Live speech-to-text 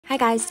Hi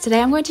guys, today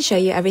I'm going to show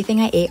you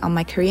everything I ate on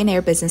my Korean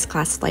Air business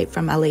class flight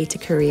from LA to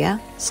Korea.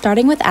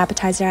 Starting with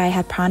appetizer, I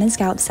had prawn and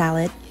scallop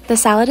salad. The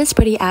salad is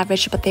pretty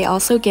average, but they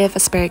also give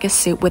asparagus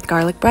soup with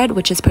garlic bread,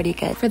 which is pretty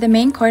good. For the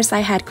main course,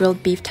 I had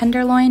grilled beef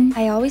tenderloin.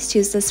 I always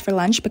choose this for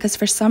lunch because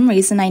for some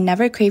reason I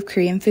never crave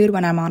Korean food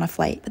when I'm on a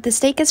flight. But the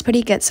steak is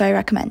pretty good, so I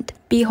recommend.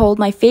 Behold,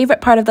 my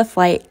favorite part of the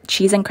flight,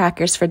 cheese and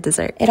crackers for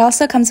dessert. It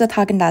also comes with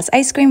Haagen-Dazs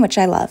ice cream, which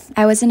I love.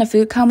 I was in a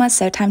food coma,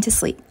 so time to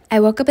sleep. I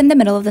woke up in the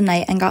middle of the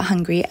night and got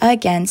hungry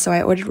again, so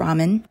I ordered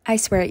ramen. I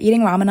swear,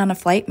 eating ramen on a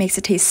flight makes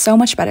it taste so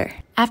much better.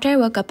 After I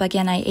woke up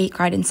again, I ate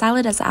garden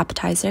salad as an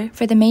appetizer.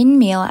 For the main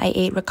meal, I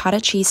ate ricotta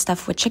cheese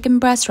stuffed with chicken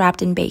breast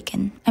wrapped in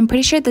bacon. I'm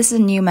pretty sure this is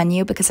a new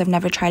menu because I've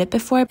never tried it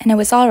before, and it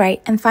was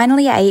alright. And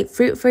finally, I ate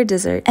fruit for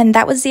dessert. And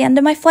that was the end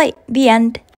of my flight. The end.